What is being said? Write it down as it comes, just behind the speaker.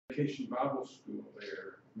Vacation Bible School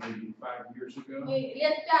there maybe 5 years ago. Мы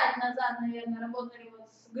лет 5 назад, наверное, работали вот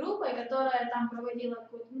с группой, которая там проводила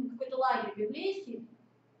какой-то лагерь библейский.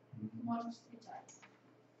 Можно встречать.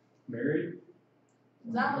 Married?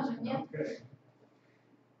 Замужем, нет? Okay.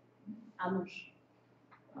 Ануш.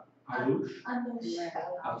 Alush? Ануш.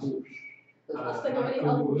 Alush. Просто говори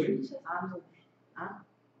Алуш. Ануш. А?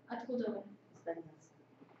 Откуда вы?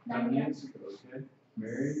 Донецк, okay.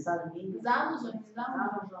 Married? Замужем, не замужем.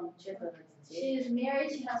 Замужем, 4 She детей. is married,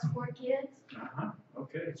 she has 4 kids.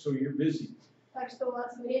 Okay, so you're busy. Так что у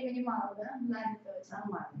вас времени мало, да? Занято очень.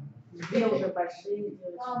 Нормально. Две уже большие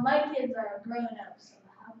девочки. My kids are grown up, so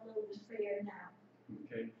I'm a little bit freer now.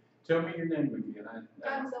 Okay. Tell me your name again.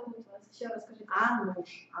 Как зовут вас? Еще расскажите.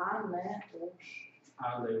 Ануш. Анеуш.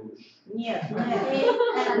 Aleush. Нет,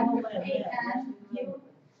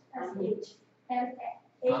 A-N-U-S-H.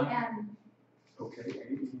 Okay,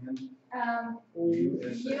 A-N.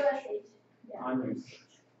 U-S-H. U-S-H. Yeah. Anush.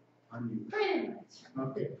 Anush. Pretty much.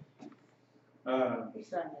 Okay.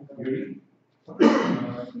 Писание говорит. Yuri?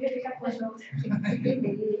 Юрий, как вас зовут?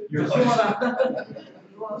 Your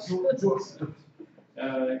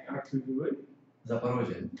Откуда вы?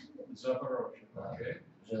 Запорожье. Zaporozhye. Да. Okay.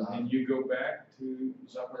 Жена. And you go back to Вы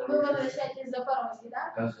Zaporozhye? возвращаетесь из Запорожья,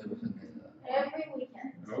 да? Каждые выходные. Да. Every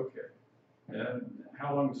weekend. Okay. And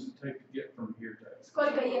how long does it take to get from here to?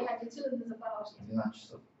 Сколько ехать отсюда до Запорожья? 12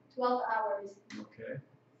 часов. 12 hours. Okay.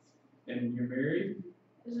 And you're married?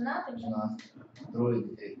 Женатый? Нет? Жена. Трое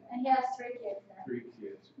детей. And he has 3 kids then. 3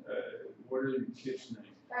 kids. What are your kids' names?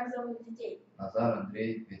 Как зовут детей? Назар,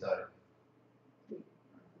 Андрей, Виталий.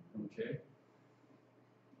 Okay.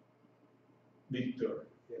 Victor.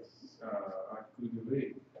 Yes. Откуда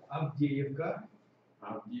вы? Авдеевка,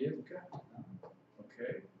 Авдеевка?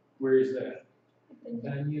 Okay. Where is that? Это не-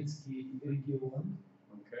 Донецкий регион.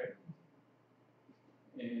 Okay.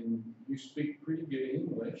 And you speak pretty good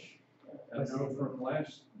English. I know from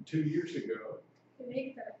last 2 years ago.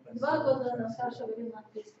 Виктор 2 года назад хорошо говорил на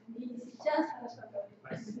английском. И сейчас хорошо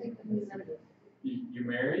говорит. You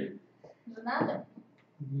married? Женатый?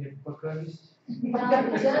 Нет, пока есть. Да,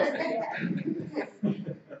 just yet.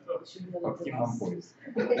 Активном поиске.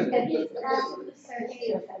 He's absolutely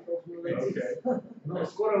searching. Okay. Но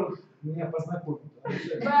скоро вот меня познакомят.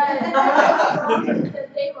 But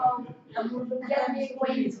they won't get me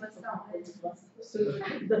acquainted with someone.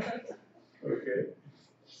 Okay.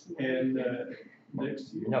 And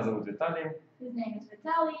next to you. Меня зовут Виталий, His name is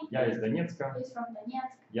Vitaly. я из Донецка, He's from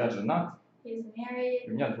Donetsk. я женат, He's и married.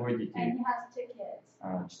 у меня 2 And детей, he has 2 kids.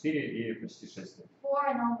 4 и почти 6 лет. 4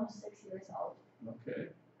 and almost 6 years old. Okay.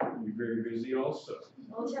 You're very busy also.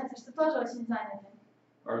 Получается, что тоже очень заняты.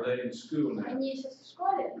 Are they in school now? Они сейчас в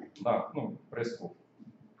школе. Да, ну, пресс-клуб.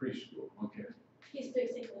 Preschool. Okay. He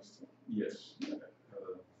speaks English too. Yes.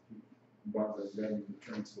 Barbara going to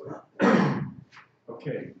translate.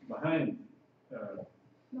 Okay. Behind.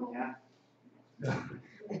 Ну,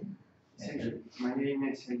 Мое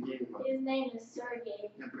имя Сергей. his name is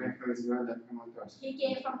Sergey. Я приехал из города Краматорск. He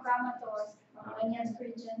came from Kramatorsk, from Donetsk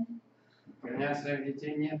region. У меня своих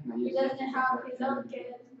детей нет, но He есть. doesn't have his own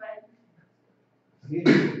kids, but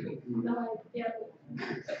давай первый.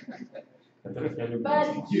 Которых я люблю.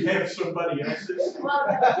 But You have somebody else's? well,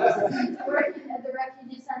 he's working at the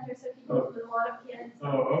refugee center, so he deals with a lot of kids.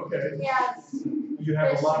 Oh, okay. Yes, You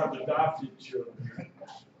have a lot of adopted children.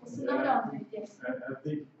 усыновленные дети. I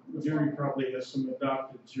think Yuri probably has some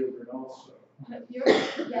adopted children also.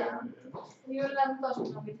 Yeah. У Юры там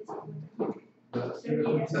тоже много детей будет.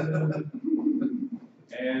 Сергей.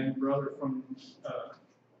 And brother from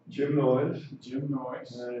Jim Noyes. Jim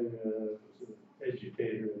Noyes. I'm an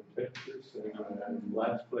educator in Texas, and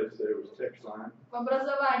last place there was Texline. В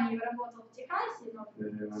образовании работал в Техасе, но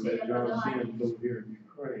And I met John Sims over here in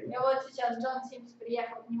Ukraine. и вот сейчас Джон Симс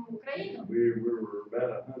приехал к нему в Украину, We were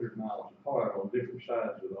about 100 miles apart on different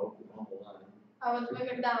sides of the Oklahoma line. а вот мы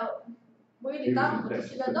когда были там, вот у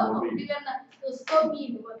себя дома, примерно 100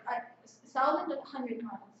 миль, вот от 100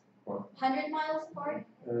 miles. 100 miles apart?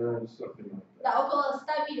 Something like that. Да, около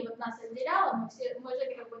 100 миль вот нас отделяло, мы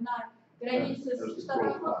жили как бы на границе с штатом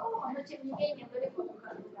Оклахома, но тем не менее далеко друг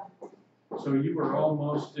от друга. So you were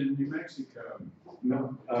almost in New Mexico.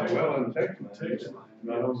 No, well, in Texas. Texas.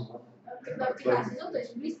 No, Когда в Техасе жил, то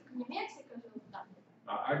есть близко к Нью-Мексико жил там.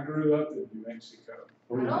 I grew up in New Mexico.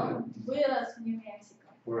 Потом вырос в Нью-Мексико.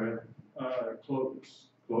 Where? Clovis.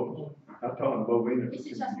 Close. I taught in Bovina. И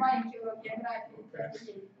сейчас маленький урок географии для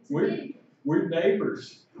детей. We're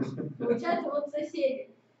neighbors. Получается, вот соседи.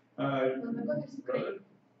 Познакомились в Украине. Brother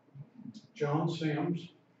John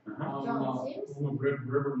Sims. Uh-huh. John Sims? On the Red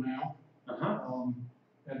River now. Uh-huh.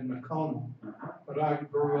 and Macomb, Ага. but I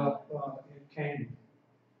grew up in Canyon,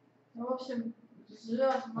 Ну, в общем,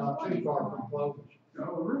 живет в not too Маконе. far from Clovis.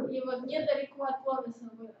 Oh, really? И вот недалеко от Кловиса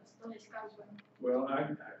вырос. То есть как бы... Well,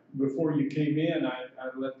 before you came in, I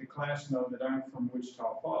let the class know that I'm from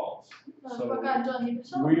Wichita Falls. Ну, So пока Джон не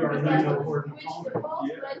пришел, we мы are сказали, now что for мы Wichita Falls,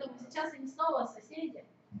 Yeah. поэтому сейчас они снова соседи.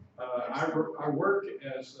 I work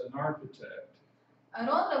as an architect,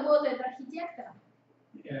 Рон работает архитектором,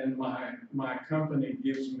 and my company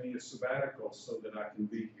gives me a sabbatical so that I can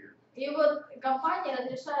be here. и вот компания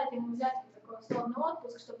разрешает ему взять вот такой условный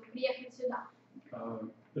отпуск, чтобы приехать сюда.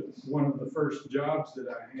 One of the first jobs that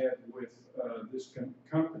I had with this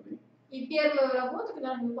company И первую работу,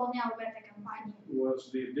 которую он выполнял в этой компании,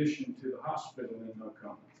 was the addition to the hospital in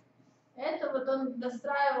Macomb. это вот он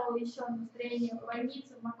достраивал еще настроение в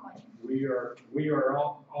больнице в Маконе. We are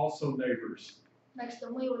also neighbors. Так что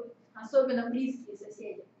мы вот особенно близкие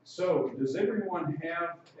соседи. So, does everyone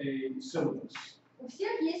have a syllabus? У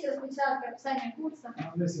всех есть распечатка описания курса.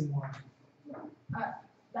 I'm missing one.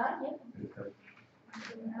 Да, нет?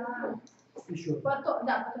 Еще. Потом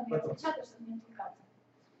я Потом. распечатаю, чтобы не отвлекаться.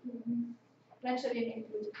 Раньше времени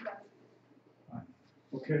будет отвлекаться.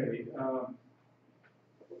 Okay.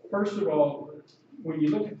 First of all, when you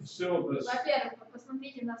look at the syllabus, Во-первых,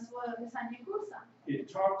 посмотрите на свое описание курса.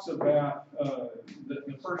 it talks about,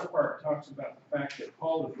 the first part talks about the fact that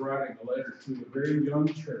Paul is writing a letter to a very young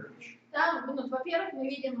church. Там, ну, во-первых, мы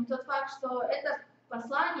видим тот факт, что это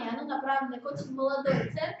послание, оно направлено к очень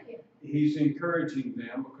молодой церкви, He's encouraging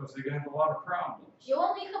them because they got a lot of problems. и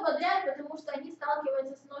он их ободряет, потому что они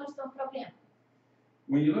сталкиваются с множеством проблем.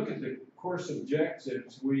 When you look at the course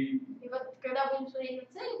objectives, И вот когда будем смотреть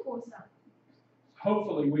на цель курса,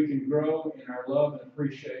 hopefully we can grow in our love and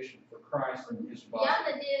appreciation for Christ and His body. я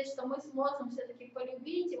надеюсь, что мы сможем все-таки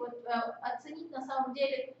полюбить и вот оценить на самом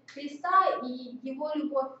деле Христа и Его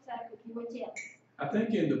любовь к церкви, к Его телу. I think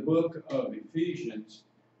in the book of Ephesians,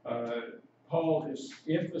 Paul is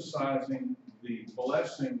emphasizing the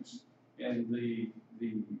blessings and the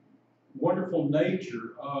wonderful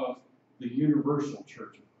nature of the universal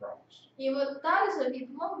church of Christ. И вот также,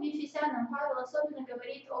 по-моему, в Ефесянам Павел особенно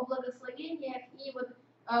говорит о благословениях и вот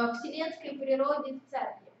вселенской природе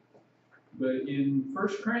церкви. But in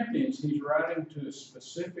 1 Corinthians, he's writing to a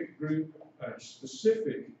specific group, a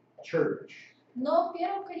specific church, Но в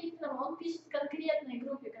первом Коринфянам он пишет конкретной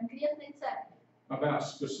группе, конкретной церкви, about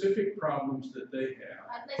specific problems that they have.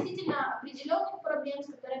 относительно определенных проблем, с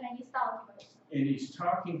которыми они сталкиваются. And he's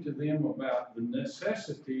talking to them about the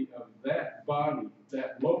necessity of that body,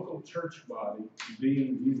 that local church body,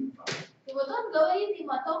 being unified. И вот он говорит им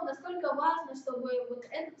о том, насколько важно, чтобы вот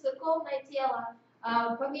это церковное тело,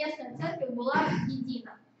 поместная церковь была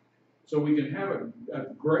едина. So we can have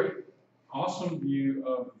a great, awesome view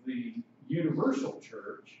of the universal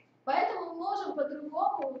church, Поэтому мы можем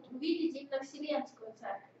по-другому вот увидеть именно вселенскую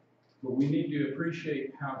церковь. but we need to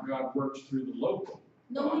appreciate how God works through the local.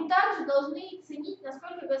 Но мы также должны ценить,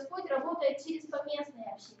 насколько Господь работает через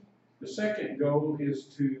поместные общины. The second goal is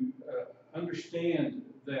to understand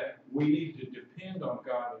that we need to depend on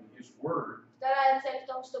God and His Word Вторая цель в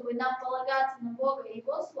том, чтобы нам полагаться на Бога и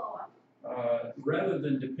Его Слово, rather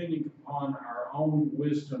than depending upon our own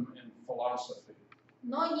wisdom and philosophy.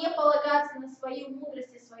 но не полагаться на свою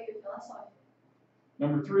мудрость и свою философию.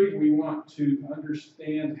 Number three, we want to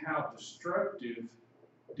understand how destructive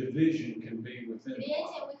division can be within the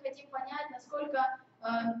Третье, body. мы хотим понять, насколько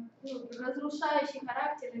разрушающий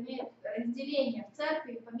характер имеет разделение в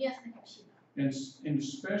церкви и поместных общинах. And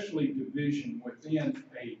especially division within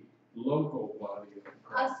a local body of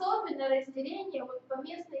Christ. Особенно разделение вот в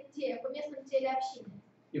поместном теле общины.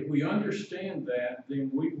 If we understand that, then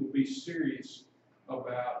we will be serious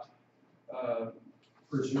about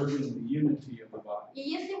preserving the unity of the body. И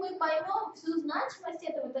если мы поймем всю значимость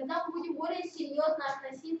этого, тогда мы будем более серьезно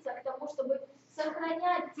относиться к тому, чтобы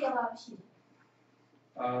сохранять тело общины.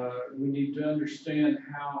 We need to understand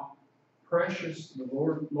how precious the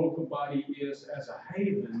local body is as a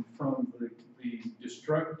haven from the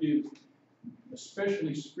destructive,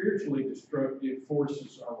 especially spiritually destructive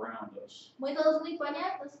forces around us. Мы должны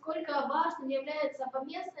понять, насколько важным является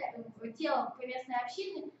тело поместной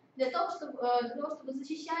общины для того, чтобы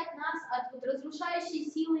защищать нас от вот разрушающей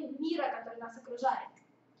силы мира, который нас окружает.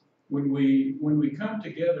 When we come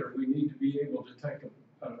together, we need to be able to take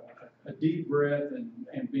a deep breath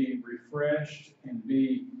and be refreshed and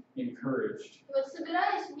be encouraged. И вот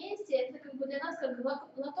собираясь вместе, это как бы для нас как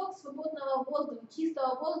глоток свободного воздуха,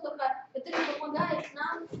 чистого воздуха, который помогает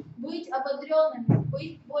нам быть ободренными,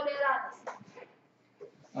 быть более радостными.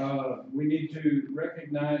 We need to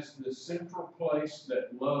recognize the central place that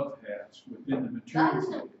love has within the maturity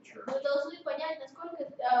of the church. Мы должны понять, насколько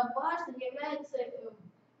важным является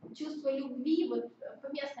чувство любви вот, в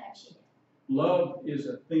поместной общине. Love is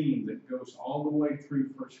a theme that goes all the way through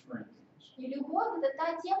 1 Corinthians. И любовь – это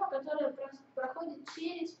та тема, которая проходит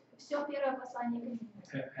через все первое послание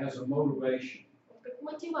Коринфянам. Has a motivation. Как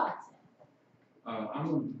мотивация. I'm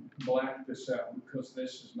going to black this out because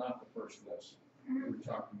this is not the first lesson. We're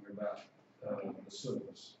talking about the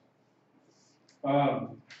syllabus.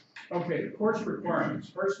 Okay, the course requirements.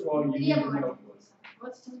 First of all, you need a notebook.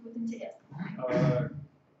 Вот сейчас будет интересно.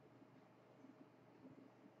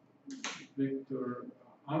 Victor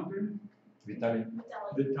Andre? Виталий.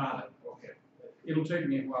 Vitaly, okay. It'll take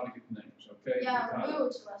me a while to get the names, okay? Я Vitaly.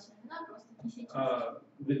 выучила ваши имена, просто не сейчас.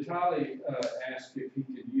 Vitaly asked if he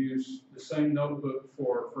could use the same notebook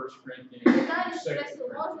for 1 Corinthians Виталий and 2 спросил,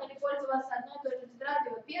 можно Corinthians. ли пользоваться одной и той же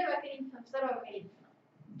тетрадью, вот 1 Коринфянам, 2 Коринфянам.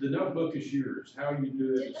 The notebook is yours. How you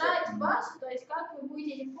do it is up Тетрадь to you. ваша, то есть как вы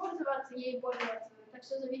будете этим пользоваться, ей пользоваться, так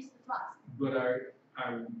что зависит от вас. But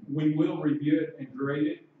we will review it and grade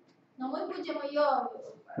it, Но мы будем ее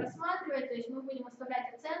рассматривать, то есть мы будем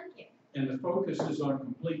оставлять оценки. and the focus is on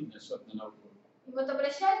completeness of the notebook. И вот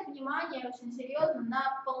обращать внимание очень серьезно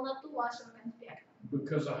на полноту вашего конспекта.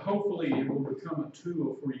 Because hopefully it will become a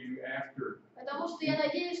tool for you after. Потому что я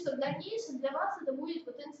надеюсь, что в дальнейшем для вас это будет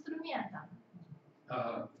вот инструментом.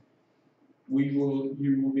 You will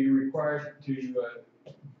be required to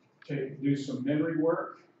do some memory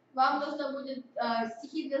work, Вам нужно будет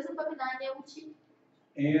стихи для запоминания учить.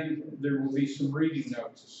 and there will be some reading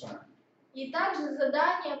notes assigned, И также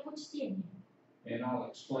задания по чтению. and I'll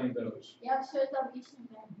explain those. Я все это объясню.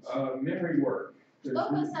 конечно. Memory work. Что There's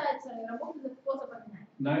касается работы по запоминанию.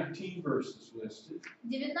 19 verses listed.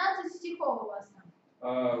 19 стихов у вас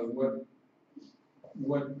там.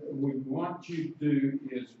 What we want you to do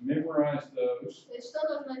is memorize those, То есть что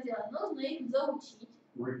нужно делать? Нужно их заучить,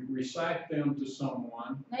 recite them to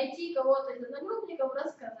someone, найти кого-то из одногруппников,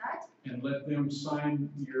 рассказать. and let them sign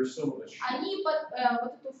your syllabus sheet. Они вот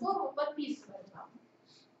эту форму подписывают вам.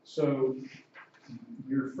 So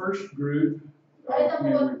your first group of Поэтому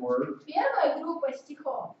memory вот work первая группа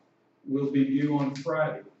стихов will be due on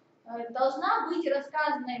Friday. должна быть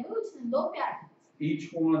рассказана и выучена до пятницы.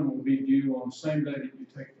 Each one will be due on the same day that you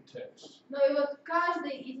take the test. Но и вот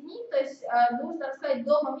каждый из них, то есть нужно рассказать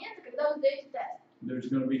до момента, когда вы сдаете тест. There's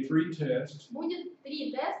going to be 3 tests, Будет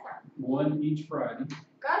 3 теста, one each Friday,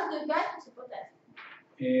 каждую пятницу по тесту.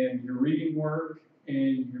 and your reading work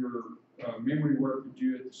and your memory work are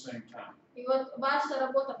due at the same time. И вот ваша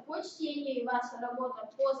работа по чтению и ваша работа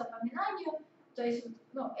по запоминанию, то есть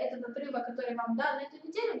этот отрывок, который вам дан на эту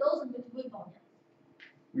неделю, должен быть выполнен.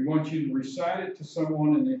 We want you to recite it to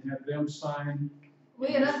someone and then have them sign.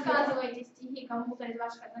 Вы рассказываете стихи кому-то из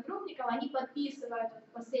ваших одногруппников, они подписывают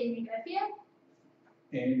в последней графе.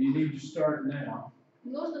 And you need to start now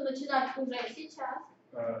Нужно начинать уже сейчас,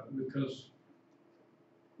 because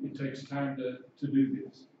it takes time to do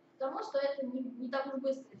this. потому что это не так уж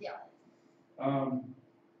быстро делается.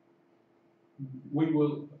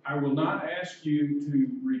 I will not ask you to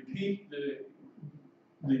repeat the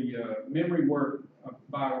memory work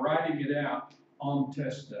by writing it out on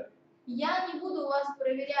test day. Я не буду у вас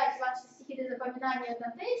проверять ваши стихи для запоминания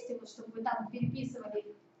на тесте, вот, чтобы вы там переписывали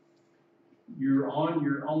их. You're on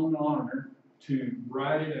your own honor to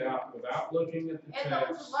write it out without looking at the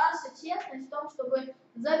Это уже text, ваша честность в том, чтобы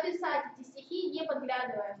записать эти стихи, не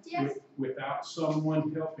подглядывая в текст, without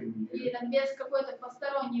someone helping или you, там, без какой-то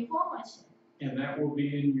посторонней помощи. and that will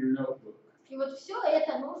be in your notebook. И вот все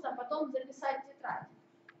это нужно потом записать в тетрадь.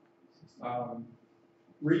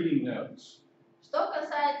 Reading notes. Что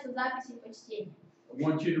касается записей по чтению. I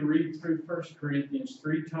want you to read through 1 Corinthians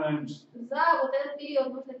 3 times За вот этот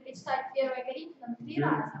период нужно перечитать 1 Коринфянам 3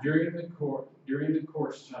 раза. during the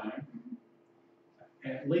course time,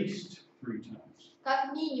 at least 3 times.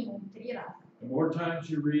 Как минимум 3 раза. The more times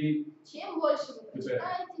you read, Чем больше вы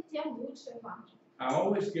прочитаете, тем лучше вам. I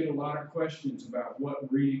always get a lot of questions about what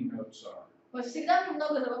reading notes are. Вот всегда мне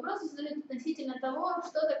много вопросов задают относительно того,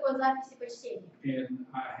 что такое записи по чтению. And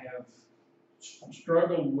I have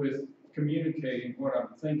struggled with communicating what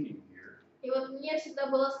I'm thinking here. И вот мне всегда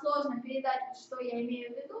было сложно передать, что я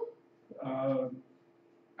имею в виду.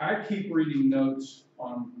 I keep reading notes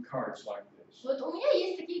on cards like this. Вот у меня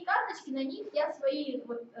есть такие карточки, на них я свои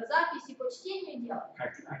вот записи по чтению делаю.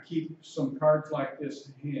 I keep some cards like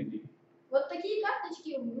this handy. Вот такие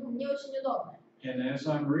карточки мне очень удобны. And as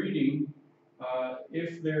I'm reading,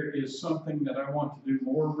 if there is something that I want to do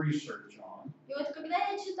more research on, И вот когда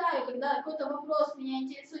я читаю, когда какой-то вопрос меня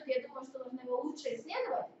интересует, я думаю, что нужно его лучше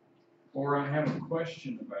исследовать, or I have a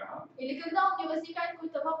question about, или когда у меня возникает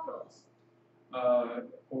какой-то вопрос,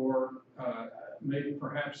 or maybe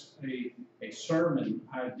perhaps a sermon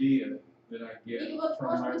idea that I get или вот,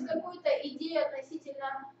 from может my быть, какую-то идею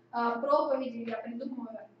относительно проповеди я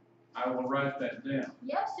придумываю, I will write that down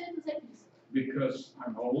я все это записываю, because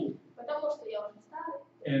I'm old потому что я уже старый,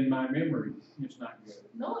 and my memory is not good.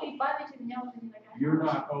 ну и память у меня уже не такая You're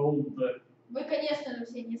хорошая. not old, but Вы, конечно же,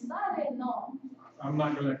 все не старые, но I'm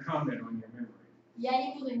not going to comment on your memory. я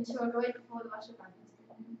не буду ничего говорить по поводу вашей памяти.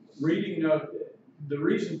 Reading note, the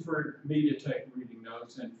reason for me to take reading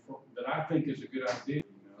notes and that I think is a good idea,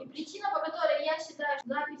 И причина, по которой я считаю, что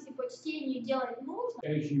записи по чтению делать нужно,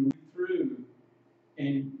 as you read through,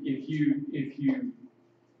 and if you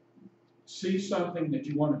see something that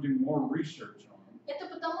you want to do more research on, это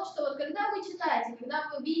потому, что вот когда вы читаете, когда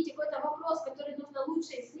вы видите какой-то вопрос, который нужно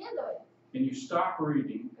лучше исследовать, and you stop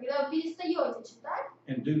reading когда вы перестаете читать,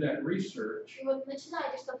 and do that research, и вот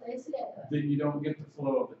начинаете что-то исследовать, then you don't get the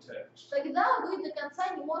flow of the text. тогда вы до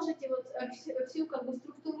конца не можете вот всю как бы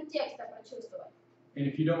структуру текста прочувствовать. And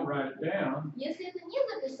if you don't write it down, Если это не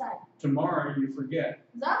записать, tomorrow you forget.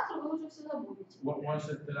 завтра вы уже все забудете. What was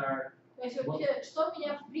it that То есть вообще, что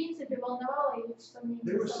меня в принципе волновало и вот что мне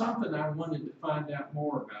there was интересовало. something I wanted to find out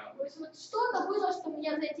more about. То есть вот что-то было, что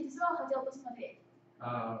меня заинтересовало, хотел посмотреть.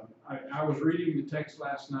 I was reading the text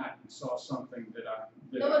last night and saw something that I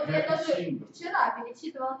Но вот я hadn't даже seen before. вчера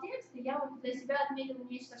перечитывал текст, и я вот для себя отметил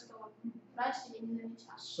нечто, что вот раньше я не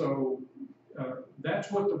замечал. So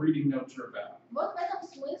that's what the reading notes are about. Вот в этом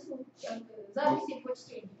смысл как бы, записи по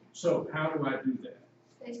чтению. So how do I do that?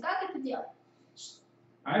 То есть как это делать?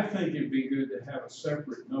 I think it'd be good to have a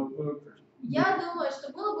separate notebook, or, Я думаю,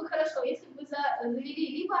 что было бы хорошо, если бы вы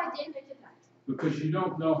завели либо отдельную тетрадь. because you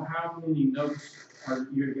don't know how many notes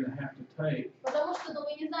you're going to have to take Потому что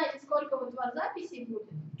вы не знаете, сколько вот у вас записей будет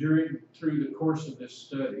through the course of this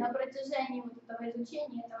study. на протяжении вот этого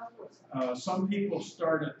изучения этого курса. Some people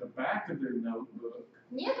start at the back of their notebook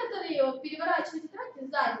Некоторые вот переворачивают тетрадь и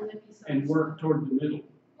сзади and записывают. work toward the middle.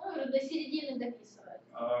 Ну, или до середины дописывают.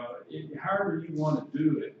 However you want to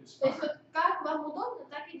do it is То есть fine. вот как вам удобно,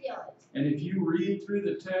 так и делайте. And if you read through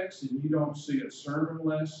the text and you don't see a sermon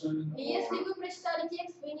lesson И если or вы прочитали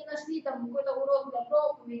текст, вы не нашли там какой-то урок для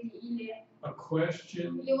проповеди, или a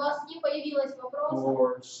question у вас не появилось вопросов,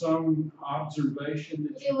 or some observation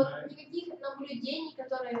that или you вот make, никаких наблюдений,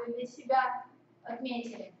 которые вы для себя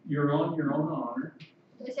отметили. you're on your own honor.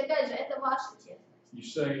 То есть, опять же, это ваша честность. You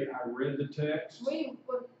say, I read the text, Вы,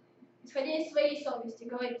 вот, исходя из своей совести,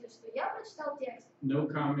 говорите, что я прочитал текст, no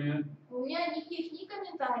comment, у меня никаких ни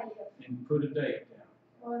комментариев, and put a date down.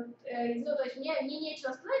 вот, ну, то есть мне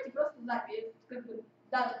нечего сказать, и просто запись, как бы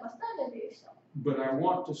дату поставили, и все. But I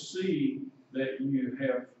want to see that you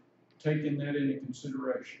have taken that into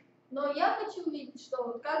consideration, Но я хочу увидеть, что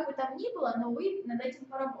вот как бы там ни было, но вы над этим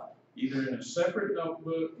поработали. either in a separate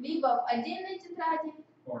notebook Либо в отдельной тетради,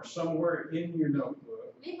 or somewhere in your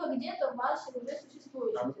notebook. либо где-то в вашей уже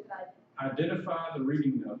существующей тетради. Identify the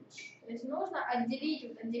reading notes То есть нужно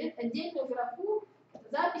отделить отдельную графу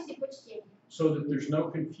записи по чтению, so that there's no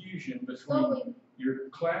confusion between чтобы your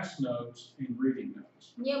class notes and reading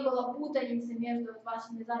notes. не было путаницы между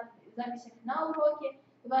вашими записями на уроке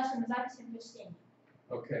и вашими записями по чтению.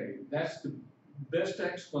 Okay, that's the best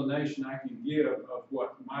explanation I can give of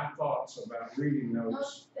what my thoughts about reading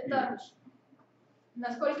notes это- is.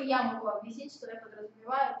 Насколько я могу объяснить, что я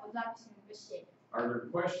подразумеваю под записями по чтению. Are there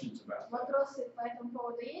questions about Вопросы по этому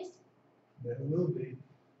поводу есть? There will be.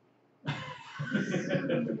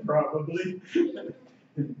 that? Probably.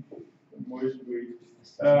 Может быть.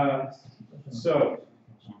 So,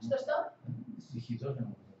 Что-что? Стихи тоже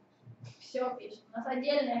можно. Все пишем. У нас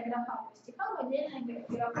отдельная графа по стихам, отдельная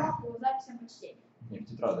графа по записям по чтению. Не, в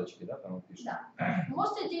тетрадочке, да, там вот пишет. Да.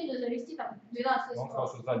 Можете отдельно завести там 12 Он сказал,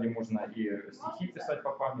 листов. что сзади можно и стихи писать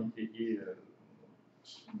по памяти, и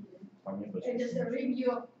пометочки. It is a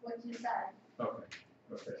review of what you said. okay,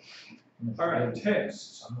 okay. All right,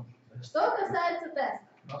 tests. Что касается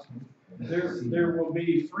теста. There will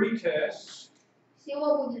be 3 tests.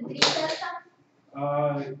 Всего будет 3 теста.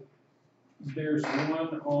 There's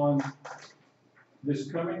one on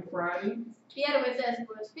this coming Friday, Первый тест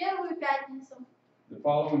будет в первую пятницу, the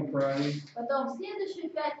following Friday, потом в следующую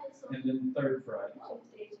пятницу, and then the third Friday. ну и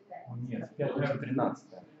в третью пятницу. Нет, пятница 13.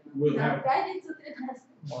 We'll Да, have пятницу 13.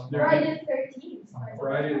 there- Friday 13th.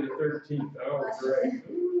 Friday the 13th. Oh, great.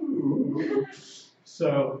 Ooh.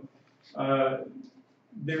 So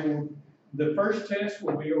there The first test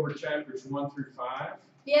will be over chapters 1 through 5.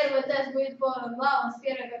 Первый тест будет по главам с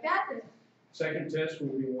 1 по 5. Second test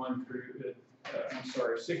will be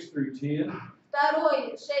 6 through 10.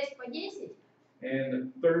 Второй 6 по 10. And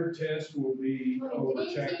the third test will be Ну, и over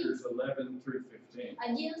третий. chapters 11 through 15.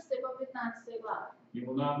 11 по 15 глава. You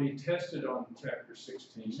will not be tested on chapter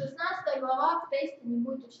 16 16 глава в тесте не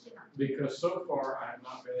будет учтена. because so far I have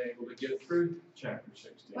not been able to get through chapter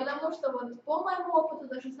 16. Потому что вот по моему опыту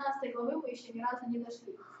до 16 главы мы еще ни разу не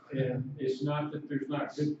дошли. And it's not that there's not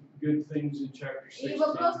good things in chapter И 16,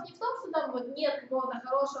 вопрос не в том, что там вот нет какого-то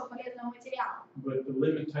хорошего полезного материала. but the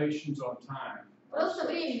limitations on time are Просто such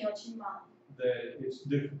времени очень мало. that it's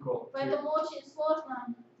difficult. Поэтому очень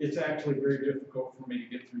сложно. It's actually very difficult for me to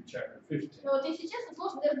get through chapter 15. Но вот если честно,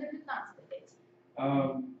 сложно даже до 15 дойти.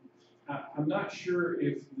 I'm not sure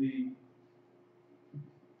if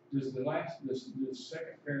does the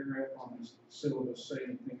second paragraph on the syllabus say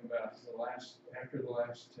anything about after the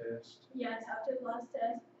last test? Yes, after the last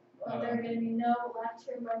test, there are going to be no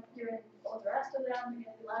lecture, but during all the rest of them, there going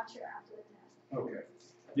to be lecture after the test. Okay.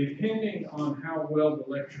 Depending on how well the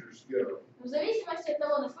lectures go, В зависимости от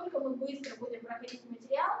того, насколько мы быстро будем проходить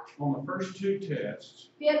материал, on the first two tests,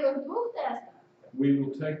 в первых двух тестах, we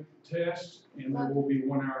will take tests and there will be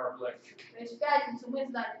 1 hour of lecture. то есть в пятницу мы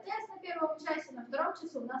сдали тест на первом часе, на втором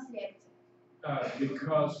часу у нас лекция.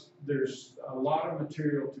 Because there's a lot of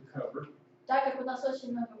material to cover, Так как у нас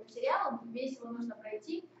очень много материала, весь его нужно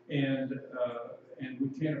пройти, and we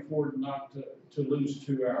can't afford not to lose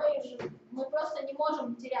 2 hours. мы просто не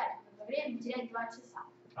можем терять это время, терять 2 часа.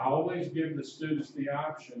 I always give the students the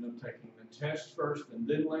option of taking the test first and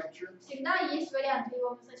then lecture, Всегда есть вариант,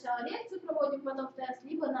 либо мы сначала лекцию проводим, потом тест,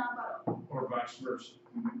 либо наоборот. or vice versa.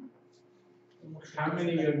 How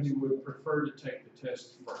many of you would prefer to take the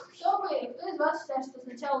test first? Кто из вас считает, что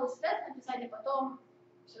сначала лучше тест написать, а потом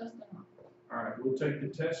все остальное? All right, we'll take the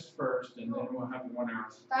test first and then we'll have 1 hour.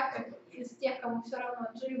 Так как из тех, кому все равно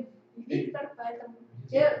Джим и Виктор, поэтому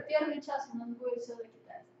первый час у нас будет все-таки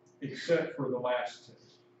тест. Except for the last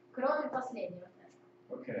test. Кроме последнего теста.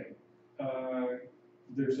 Okay.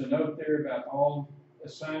 There's a note there about all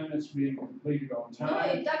assignments being completed on Ну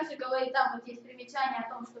time. и также говорит, там вот есть примечание о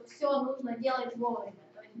том, что все нужно делать вовремя,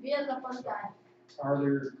 то есть без опозданий. Are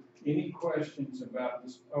there any questions about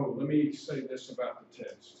this? Oh, let me say this about the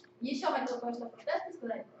test. Еще хотел кое-что про тесты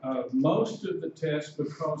сказать. Most of the tests,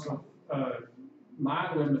 because of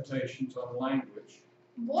my limitations on language,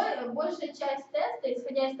 Большая часть теста,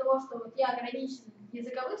 исходя из того, что вот я ограничен в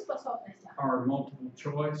языковых способностях, are multiple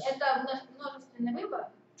choice, это множественный выбор,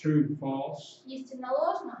 true, false, истинно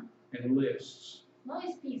ложно, and lists. но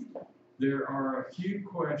и списки. There are a few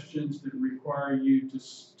questions that require you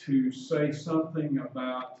to say something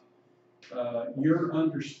about your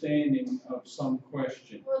understanding of some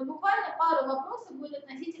question. Вот буквально пару вопросов будет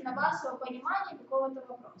относительно вашего понимания какого-то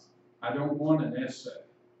вопроса. I don't want an essay.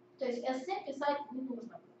 То есть эссе писать не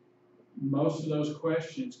нужно. Most of those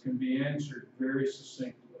questions can be answered very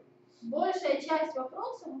succinctly. Большая часть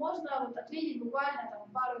вопросов можно вот ответить буквально там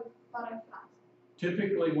парой фраз.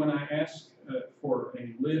 Typically, when I ask for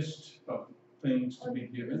a list of things to be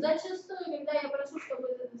given, Зачастую, когда я прошу, чтобы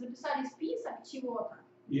записали список чего-то,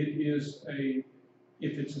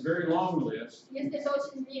 if it's a very long list, если это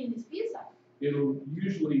очень длинный список, it'll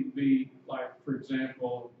usually be like, for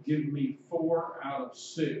example, give me 4 out of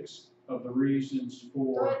 6 of the reasons то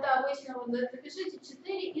for это обычно вот запишите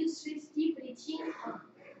 4 из 6 причин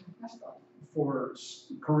на что.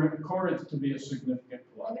 Corinth to be a significant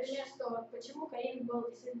place. Например, что вот почему Коринф был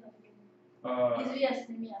действительно таким Uh,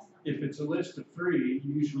 известным местом. if it's a list of 3,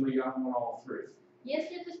 usually I want all 3.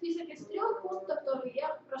 Если это список из 3 пунктов, то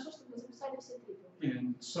я прошу, чтобы вы записали все 3 пункта.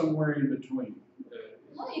 And somewhere in between.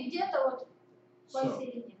 Ну и где-то вот So,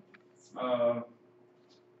 посередине.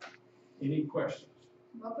 any questions?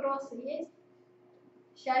 Вопросы есть?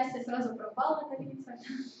 Счастье сразу пропало на лицах.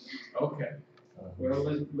 Okay. Well,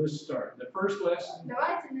 let's start. The first lesson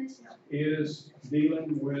Давайте начнем. is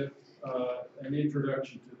dealing with an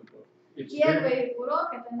introduction to the book. It's very, Первый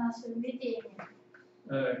урок — это наше введение.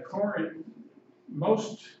 Corinth,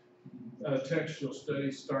 most textual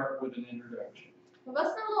studies start with an introduction. В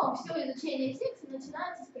основном все изучение текста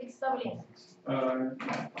начинается с представления.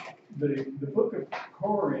 The book of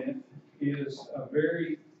Corinth is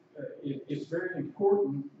it's very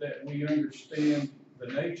important that we understand the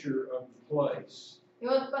nature of the place. И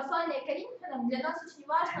вот послание Коринфянам для нас очень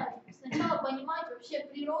важно сначала понимать вообще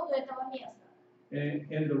природу этого места.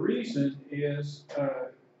 And the reason is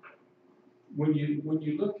when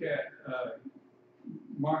you look at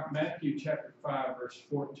Matthew chapter 5 verse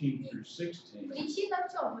 14 through 16. Причина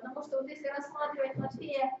в чем? Потому что вот если рассматривать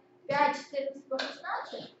Матфея 5, 14 по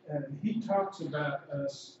 16, And he talks about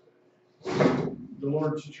us, the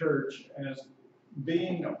Lord's church, as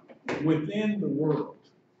being within the world.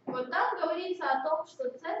 вот там говорится о том, что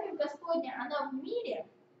Церковь Господня, она в мире,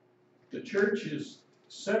 The church is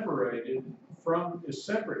separate from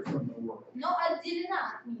the world, но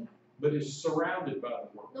отделена от мира. but is surrounded by the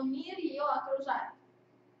world. Но мир ее окружает.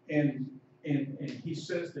 And he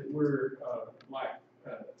says that we're like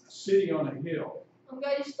a city on a hill. Он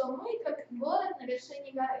говорит, что мы как город на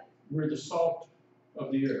вершине горы. We're the salt of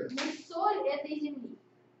the earth. Мы соль этой земли.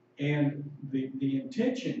 And the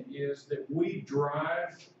intention is that we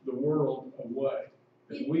drive the world away,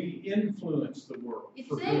 that we influence the world И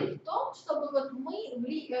for цель good. в том, чтобы вот мы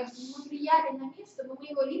влияли на мир, чтобы мы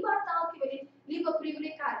его либо отталкивали, либо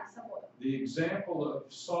привлекали с собой. The example of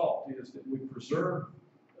salt is that we preserve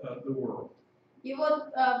the world. И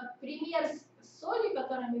вот пример с солью,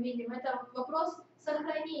 который мы видим, это вопрос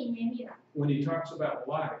сохранения мира. When he talks about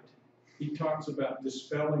light, he talks about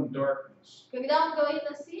dispelling darkness. Когда он говорит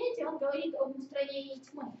о свете, он говорит об устранении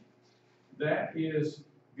тьмы. That is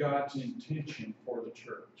God's intention for the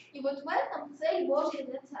church. И вот в этом цель Божья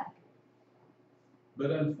для церкви.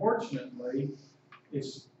 But unfortunately,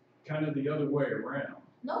 it's kind of the other way around.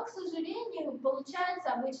 Но, к сожалению,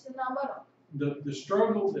 получается обычно наоборот. The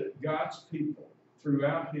struggle that God's people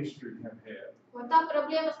throughout history have had Вот та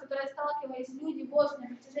проблема, с которой сталкивались люди Божьи на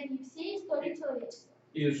протяжении всей истории человечества,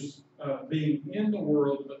 is being in the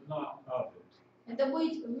world but not of it. это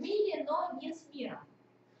быть в мире, но не с миром.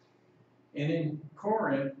 And in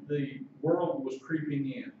Corinth, the world was creeping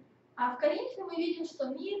in. А в Коринфе мы видим, что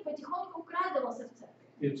мир потихоньку вкрадывался в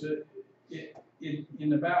церковь.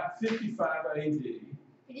 In about 55 AD,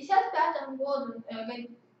 В 55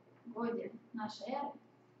 годе нашей эры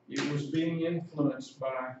it was being influenced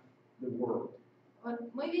by the world.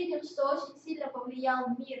 вот мы видим, что очень сильно повлиял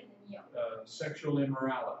мир на нее. Sexual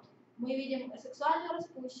immorality Мы видим сексуальную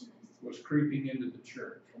распущенность, was creeping into the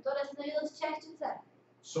church. которая становилась частью церкви.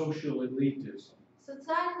 Social elitism,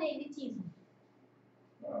 Социальный элитизм,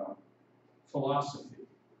 philosophy,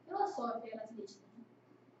 философия различная,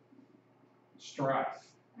 strife.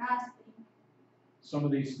 распри. Some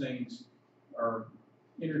of these things are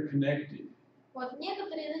interconnected. Вот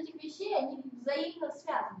некоторые из этих вещей, они взаимно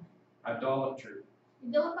связаны. Idolatry,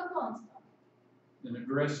 Идолопоклонство, and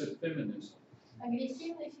aggressive feminism.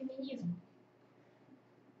 агрессивный феминизм.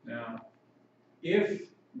 Now, if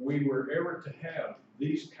we were ever to have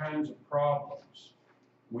these kinds of problems,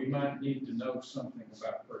 we might need to know something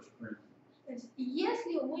about 1 Corinthians. То есть,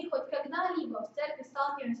 если мы хоть когда-либо в церкви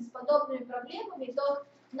сталкиваемся с подобными проблемами, то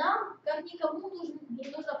нам, как никому, не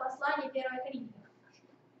нужно послание 1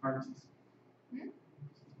 Коринфянам.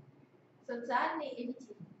 Социальный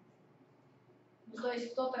элитизм. Ну, то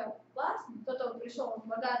есть кто-то классный, кто-то пришел, он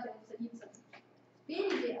богатый, он садится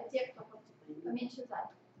спереди, а те, кто вот поменьше сзади.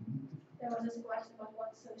 There was this question about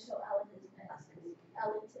what social elitism is.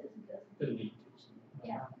 Elitism.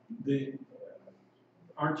 Yeah.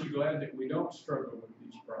 Aren't you glad that we don't struggle with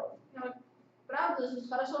these problems? Ну, вот, правда же,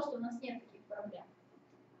 хорошо, что у нас нет таких проблем.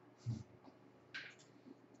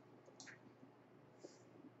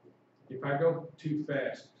 If I go too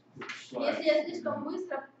fast with the slides, Если я слишком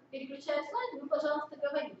быстро переключаю слайды, вы, пожалуйста,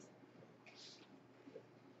 говорите.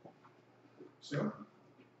 so?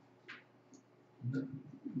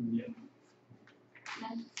 Нет.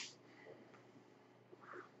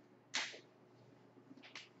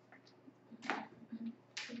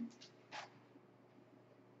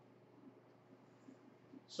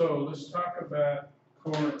 So let's talk about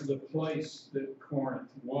Corinth, the place that Corinth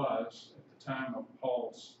was at the time of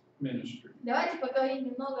Paul's ministry. Давайте поговорим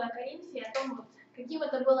немного о Коринфе, о том, вот, каким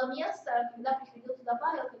это было место, когда приходил туда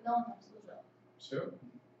Павел, когда он там служил. Все?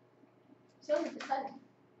 Все записали?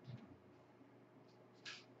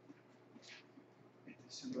 Это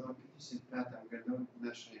все было в 55 году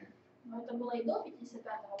нашей эры. Но это было и до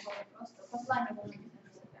 55-го года, просто послание было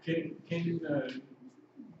написано.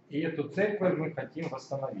 И эту церковь мы хотим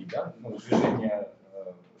восстановить, да? Ну, движение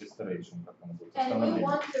restoration, как оно будет, And we восстановление.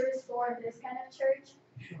 want to restore this kind of church.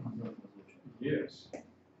 Yes.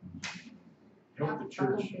 Help the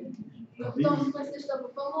church. Ну, в том смысле, чтобы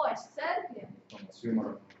помочь церкви, С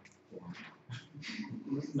юмором.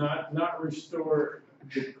 Not restore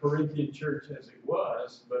the Corinthian church as it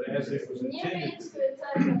was, but as it was не intended to коринфскую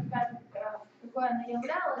церковь, какой она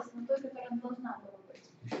являлась, но той, которой она должна была быть.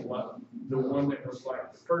 be. The one that was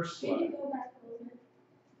like the first Can you slide. go back a little bit?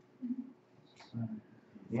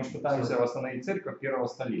 Мы же пытаемся восстановить церковь первого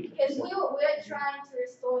столетия. Because we are trying to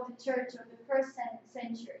restore the church of the first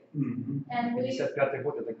century. Mhm. And we 55-й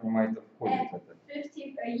год, я так понимаю, это входит в это.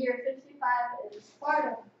 50, year 55 is part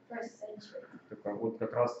of first century. Так вот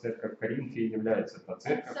как раз церковь в Коринфе и является та And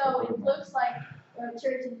церковь, so которую it мы looks like a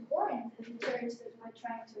church in Corinth is the church that we're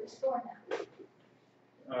trying to restore now.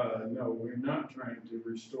 No, we're not trying to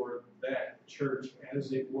restore that church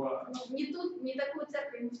as it was. Не такую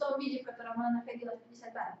церковь, не в том виде, в котором она находилась в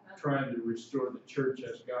 50 году. Trying to restore the church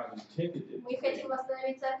as God intended it. Мы хотим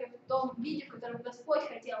восстановить церковь в том виде, в котором Господь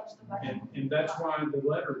хотел, чтобы она And that's была. why the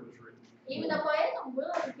letter was written. Именно поэтому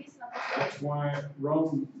было написано That's послание.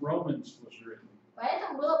 why Romans was written.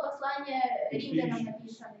 Поэтому было послание римлянам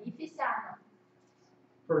написано, Ефесянам,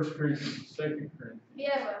 1 Corinthians, 2 Corinthians.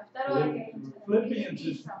 первое, второе Коринфянам, Philippians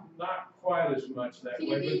is филиппийцам. not quite as much that way,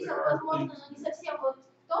 but Филиппийцам, there are возможно, things но не совсем вот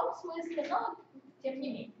в том смысле, но тем не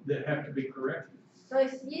менее. that have to be corrected. То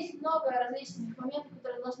есть есть много различных моментов,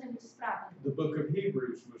 которые должны быть исправлены. The book of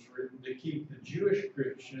Hebrews was written to keep the Jewish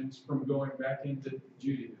Christians from going back into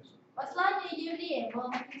Judaism. Послание евреям было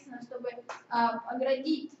написано, чтобы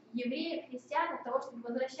оградить евреев, христиан от того, чтобы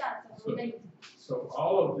возвращаться в иудаизм. So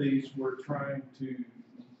all of these were trying to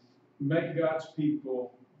make God's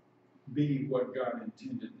people be what God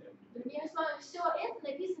intended them to be. Другими словами, все это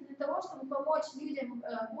написано для того, чтобы помочь людям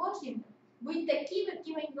Божьим быть такими,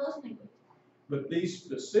 какими они должны быть. But these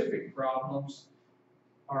specific problems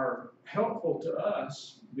are helpful to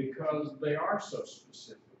us because they are so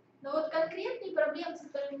specific. Но вот конкретные проблемы, с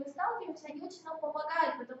которыми мы сталкиваемся, они очень нам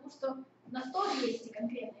помогают, потому что у нас тоже есть эти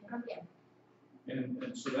конкретные проблемы.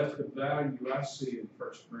 And so that's the value I see in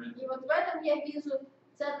 1 Corinthians. И вот в этом я вижу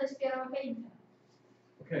ценность 1 Коринфянам.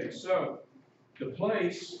 Okay, so the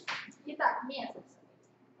place, Итак, место.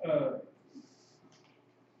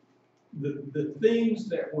 the things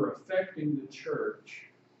that were affecting the church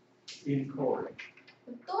in Corinth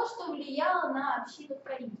То, что влияло на общину в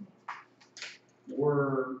Коринфе,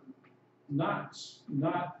 were not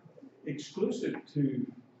exclusive to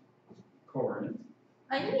Corinth,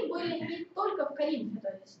 они были не только в Коринфе, то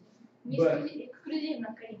есть не But-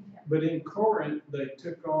 эксклюзивно в Коринфе. but in Corinth they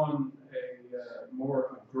took on a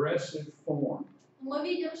more aggressive form Мы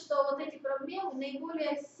видим, что вот эти проблемы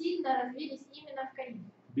наиболее сильно развились именно в Коринфе,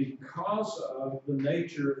 because of the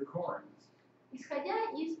nature of Corinth. исходя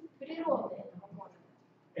из природы этого города.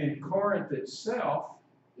 And Corinth itself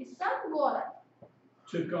И сам город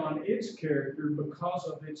took on its character because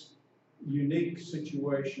of its unique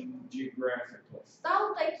situation geographically.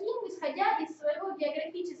 стал таким, исходя из своего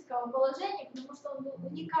географического положения, потому что он был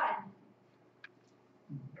уникальным.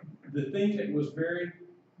 The thing that was very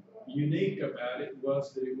unique about it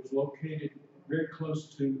was that it was located very close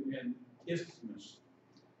to an isthmus.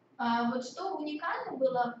 Вот что уникально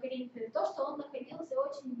было в Коринфе, то, что он находился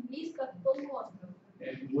очень близко к полуострову.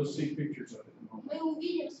 And we'll see pictures of it in a moment. Мы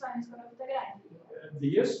увидим с вами скоро фотографии.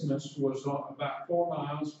 The isthmus was about 4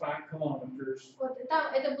 miles, 5 kilometers, Вот и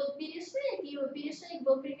там это был перешейк, и его перешейк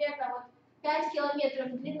был примерно вот 5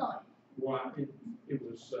 километров длиной. it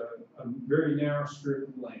was a very narrow strip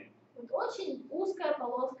of land. Вот очень узкая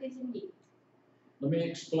полоска земли. Let me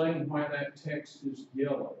explain why that text is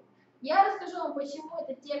yellow. Я расскажу вам, почему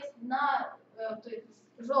этот текст на то есть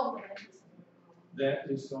желтом написан. That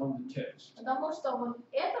is on the text. Потому что вот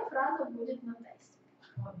эта фраза будет на тексте.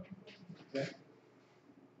 Okay?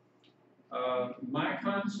 My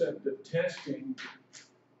concept of testing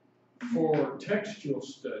for textual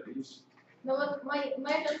studies Но вот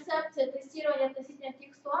моя концепция тестирования относительно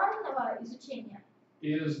текстуального изучения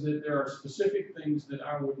is that there are specific things that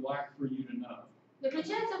I would like for you to know.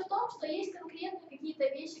 заключается в том, что есть конкретно какие-то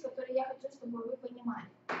вещи, которые я хочу, чтобы вы понимали.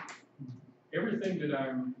 Everything that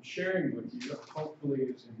I'm sharing with you hopefully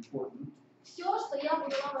is important, Все, что я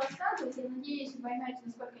буду вам рассказывать, я надеюсь, вы поймете,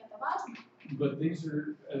 насколько это важно. but these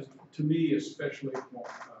are, to me, especially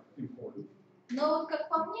important. Но вот как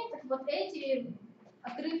по мне, так вот эти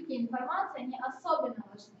отрывки информации, они особенно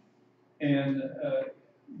важны. And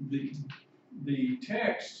the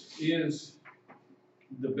text is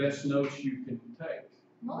the best notes you can take.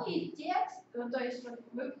 Ну и текст, то есть вот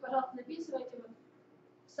вы, пожалуйста, записывайте вот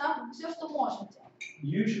все, что можете.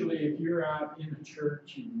 Usually, if you're out in a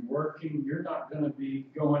church and you're working, you're not going to be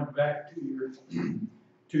going back to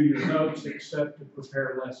your notes except to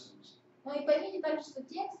prepare lessons. Ну и поймите также, что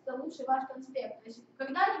текст – это лучший ваш конспект. То есть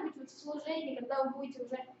когда-нибудь вот в служении, когда вы будете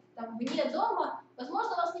уже там вне дома,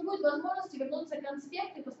 возможно, у вас не будет возможности вернуться к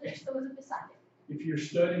конспекту и посмотреть, что вы записали. If you're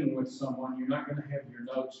studying with someone, you're not going to have your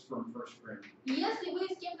notes from 1 Corinthians. И если вы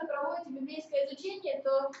с кем-то проводите библейское изучение,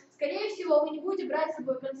 то, скорее всего, вы не будете брать с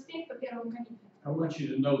собой конспект по 1 Коринфянам. I want you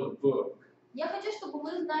to know the book. Я хочу, чтобы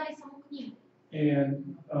вы знали саму книгу.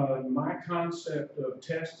 And my concept of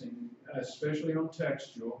testing, especially on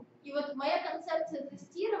textual, И вот моя концепция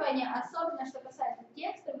тестирования, особенно что касается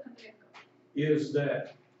текстовых отрывков, is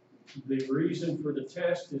that the reason for the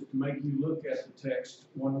test is to make you look at the text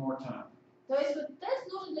one more time. То есть вот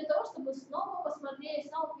тест нужен для того, чтобы снова посмотрели,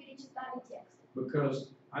 снова перечитали текст.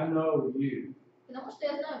 Because I know you Потому что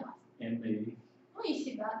я знаю вас. and me. Ну и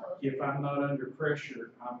себя тоже. If I'm not under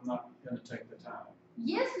pressure, I'm not going to take the time.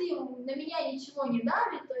 Если на меня ничего не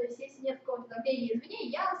давит, то есть если нет какого-то давления извне,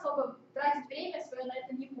 я особо тратить время свое на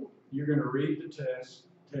это не буду. You're going to read the text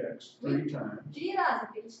 3 times. 3 раза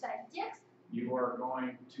перечитать текст. You are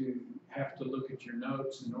going to have to look at your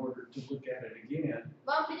notes in order to look at it again.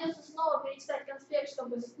 Вам придется снова перечитать конспект,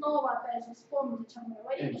 чтобы снова, опять же, вспомнить, о чем мы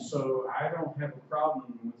говорили. And so I don't have a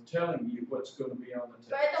problem with telling you what's going to be on the text.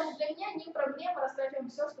 Поэтому для меня не проблема рассказать вам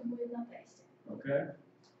все, что будет на тесте. Okay?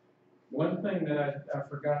 One thing that I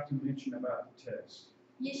forgot to mention about the test.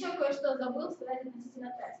 Еще кое-что забыл сказать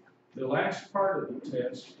относительно теста. The last part of the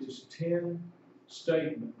test is 10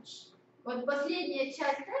 statements Вот последняя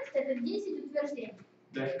часть теста — это 10 утверждений,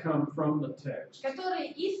 that come from the text.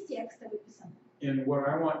 которые из текста выписаны. And what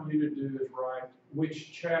I want you to do is write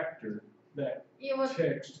which chapter that И вот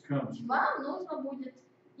text comes from. вам нужно будет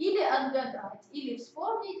или отгадать, или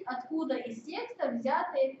вспомнить, откуда из текста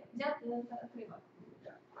взятый этот отрывок.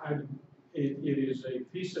 It is a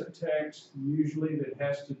piece of text usually that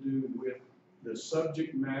has to do with the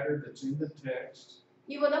subject matter that's in the text.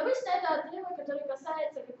 И вот обычно это отрывок, который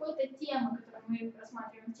касается какой-то темы, которую мы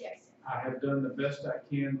рассматриваем в тексте. I have done the best I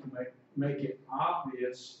can to make it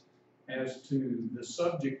obvious as to the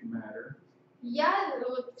subject matter. Я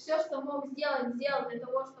вот все, что мог сделать, сделал для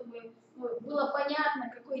того, чтобы было понятно,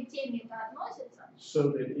 к какой теме это относится.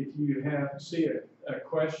 So that if you see a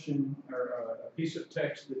question or a piece of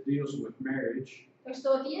text that deals with marriage, Так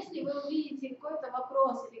что вот если вы увидите какой-то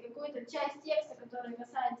вопрос или какую-то часть текста, которая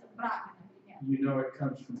касается брака, например, you know it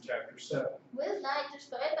comes from chapter 7. вы знаете,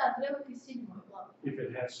 что это отрывок из 7 главы. If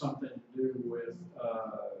it has something to do with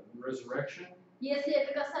resurrection, Если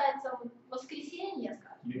это касается воскресения,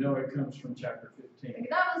 скажем, you know it comes from chapter 15.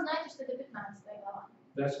 тогда вы знаете, что это 15 глава.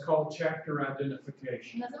 That's called chapter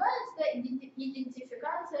identification. Называется это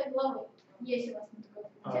идентификация главы. Есть у вас на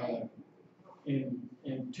такое понятие?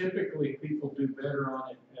 And typically people do better on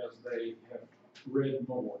it as they have read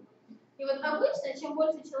more. И вот обычно, чем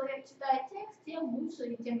больше человек читает текст, тем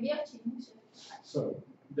лучше и тем легче ему все это читать. So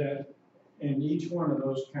that, and each one of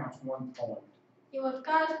those counts 1 point. И вот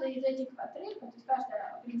каждый из этих отрывков, то есть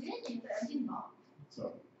каждое определение, это 1 балл.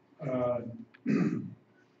 So,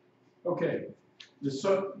 okay,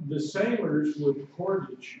 the sailors would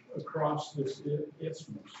portage across this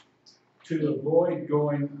isthmus to avoid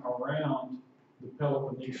going around the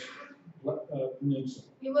Peloponnese Peninsula.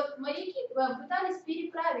 И вот моряки пытались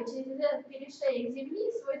переправить через этот перешеек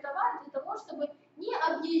земли свой товар для того, чтобы не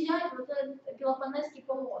объезжать вот этот Пелопоннесский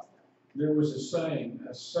полуостров. There was a saying,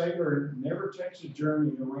 a sailor never takes a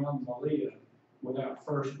journey around Malea without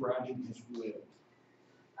first writing his will.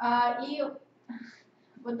 И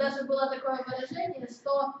вот даже было такое выражение,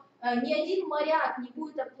 что ни один моряк не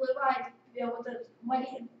будет отплывать вот этот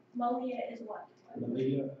Малия is what?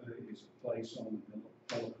 Malea is a place on the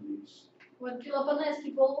Peloponnese. Вот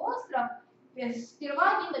Пелопоннесский полуостров,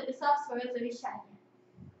 сперва не написав свое завещание.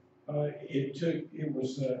 It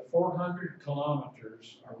was 400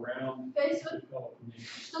 kilometers around То есть the вот, Peloponnese.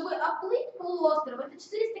 чтобы оплыть полуостров, это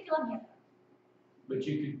 400 километров. But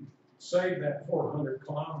you could save that 400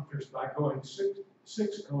 kilometers by going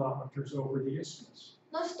 6 kilometers over the isthmus.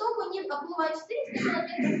 Но чтобы не оплывать 400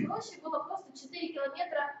 километров, проще было просто 4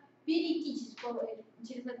 километра перейти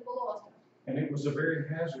через этот полуостров. And it was a very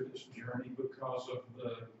hazardous journey because of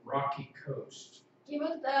the rocky coast. И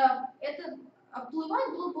вот это оплывать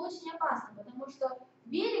было бы очень опасно, потому что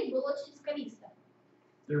берег был очень скалистым.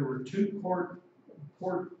 There were 2 port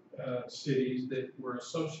cities that were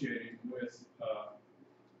associated with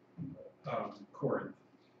Corinth.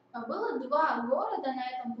 Было 2 города на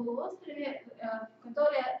этом полуострове,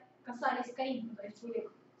 которые касались Коринфа, то есть были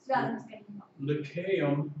связаны с Коринфом.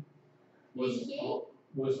 Lycaeum Лихей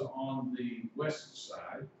was on the west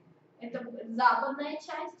side, — это западная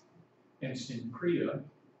часть, and Cenchrea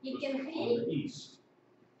и was on Кенхей the east.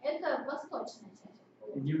 — это восточная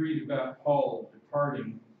часть. And you read about Paul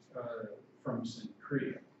departing from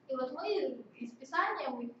Cenchrea. И вот мы из Писания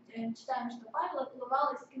мы читаем, что Павел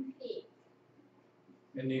отплывал из Кенхеи.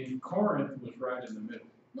 And then Corinth was right in the middle.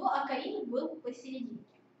 Ну, а Коринф был посередине.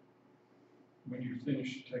 When you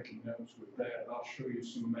finish taking notes with that, I'll show you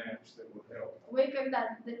some maps that will help. Вы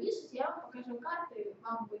когда допишете, я вам покажу карты, и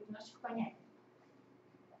вам будет немножечко понятнее.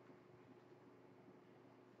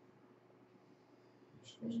 You're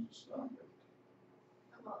supposed to stop it.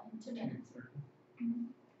 Well, in 2 minutes.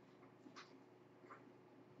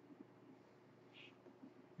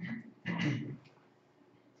 2:30.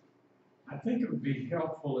 think it would be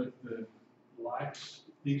helpful if the lights,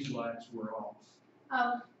 these lights were off.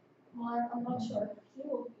 Well, I'm not sure if you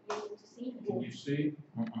will be able to see Can it. you see?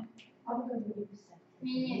 А вы как будете писать?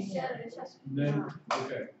 Менее серый сейчас. Then,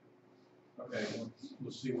 okay. Okay,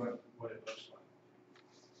 we'll see what it looks like.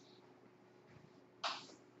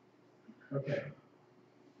 Okay.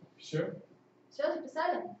 Sure? Все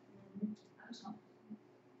записали? Хорошо.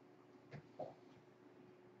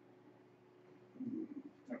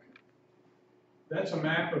 Okay. That's a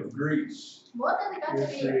map of Greece. Вот это карта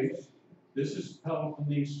Here's Греции. Greece. This is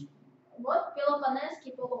Peloponnese, Вот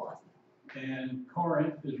Пелопонесский полуостров. and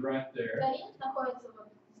Corinth is right there. Коринф находится вот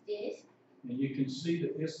здесь. And you can see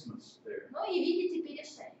the isthmus there. Ну и видите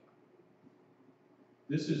перешейк.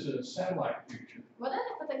 This is a satellite picture. Вот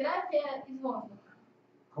это фотография из воздуха.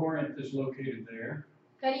 Corinth is located there.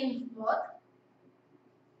 Коринф вот.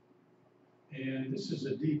 And this is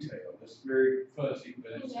a detail. It's very fuzzy,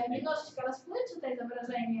 but it's a detail. Немножечко расплывчатое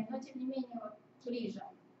изображение, но тем не менее вот ближе.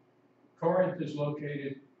 Corinth is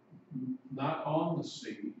located not on the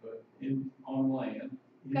sea, but on land.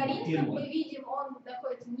 Коринф, как мы Inland. видим, он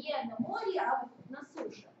находится не на море, а вот на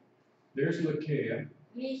суше. There's Lycia,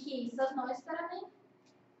 Лихий с одной стороны,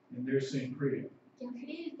 and there's Cenchrea.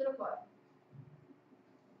 Кенхрия с другой.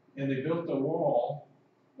 And they built a wall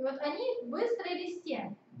И вот они выстроили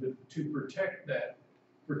стены to protect that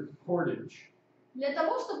portage для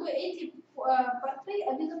того, чтобы эти порты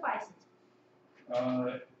обезопасить,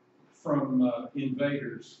 from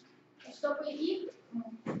invaders. чтобы их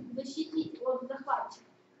защитить от захватчиков.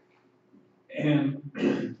 And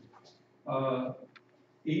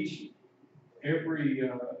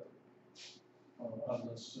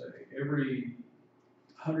every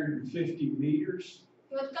 150 meters,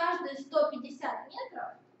 И вот каждые 150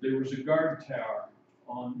 метров there was a guard tower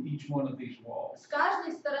on each one of these walls. с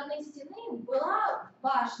каждой стороны стены была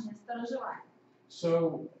башня сторожевая.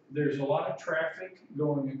 So there's a lot of traffic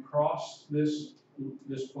going across this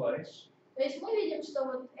place. То есть мы видим, что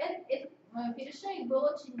вот этот перешейк был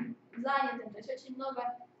очень занятым, то есть очень много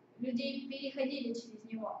людей переходили через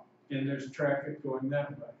него. And there's traffic going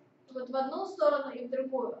that way. Вот в одну сторону и в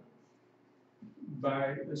другую.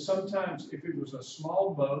 Sometimes, if it was a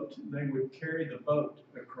small boat, they would carry the boat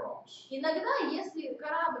across. Иногда, если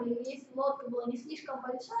корабль или если лодка была не слишком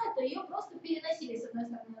большая, то ее просто переносили с одной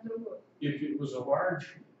стороны на другую. If it was a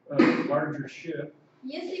larger ship,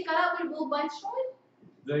 Если корабль был большой,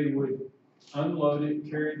 they would unload it,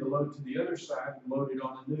 carry the load to the other side, and load it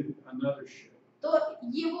on another ship. то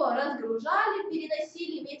его разгружали,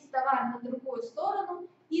 переносили весь товар на другую сторону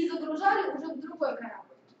и загружали уже в другой корабль.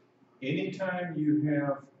 Anytime you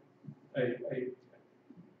have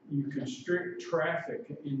you constrict traffic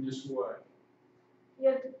in this way, И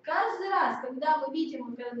вот каждый раз, когда мы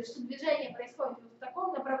видим, что движение происходит вот в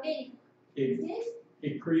таком направлении, как здесь,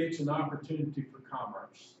 it creates an opportunity for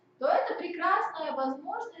commerce. то это прекрасная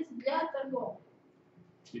возможность для торговли.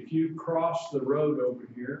 If you cross the road over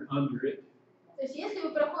here, under it, То есть если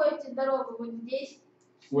вы проходите дорогу вот здесь,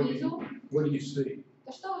 what снизу, do you see?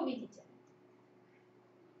 то что вы видите?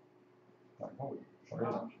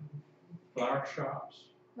 Flower shops.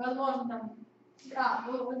 Возможно,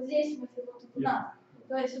 там, вот здесь, в смысле, вот у нас.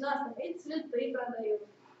 То есть у нас там и цветы продают,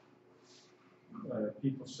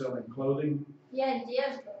 People selling clothing, и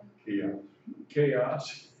одежду,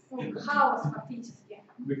 chaos, ну, хаос фактически.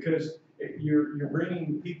 because you're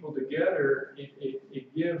bringing people together.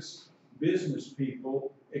 It gives business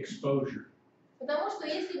people exposure. Потому что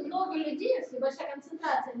если много людей, если большая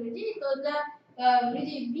концентрация людей, то для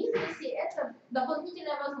людей в бизнесе это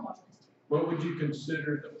дополнительная возможность. What would you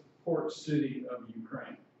consider the port city of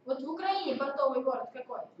Ukraine? Вот в Украине портовый город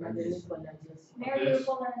какой? Мариуполь, Одесса.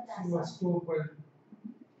 Мариуполь, Одесса. Севастополь.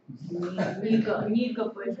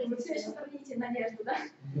 Никополь. Вы все еще храните надежду, да?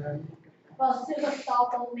 Да. Well,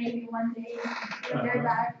 Sevastopol maybe one day in their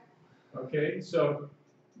life. Okay, so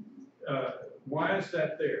why is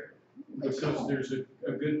that there? Because there's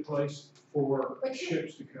a good place for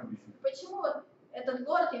ships to come in. Почему вот этот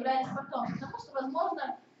город является портом? Потому что,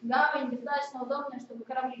 возможно, гавань достаточно удобная, чтобы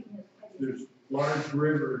корабли в нее заходили. There's large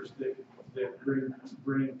rivers that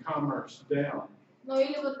bring commerce down. Ну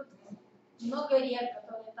или вот много рек,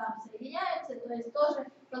 которые там соединяются, то есть тоже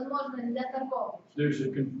возможность для торговли. There's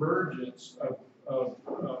a convergence of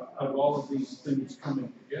all of these things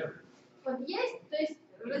coming together. Вот есть, то есть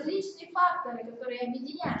различные факторы, которые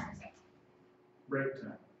объединяют нас. Break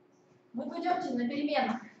time. Мы пойдемте на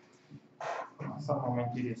переменах. Самое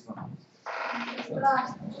интересное.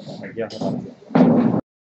 Страшно. Я